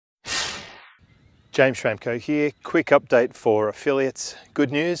James Schramko here. Quick update for affiliates.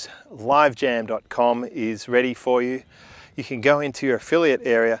 Good news, livejam.com is ready for you. You can go into your affiliate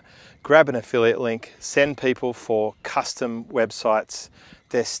area, grab an affiliate link, send people for custom websites.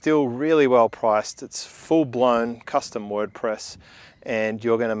 They're still really well priced. It's full-blown custom WordPress, and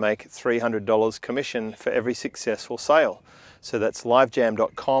you're going to make $300 commission for every successful sale. So that's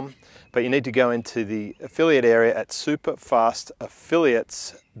livejam.com, but you need to go into the affiliate area at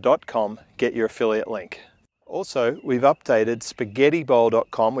superfastaffiliates.com, get your affiliate link. Also, we've updated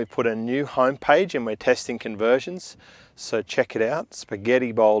spaghettibowl.com. We've put a new homepage and we're testing conversions. So check it out,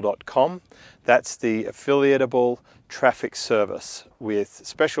 spaghettibowl.com. That's the affiliatable traffic service with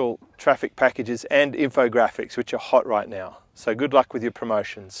special traffic packages and infographics, which are hot right now. So good luck with your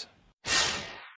promotions.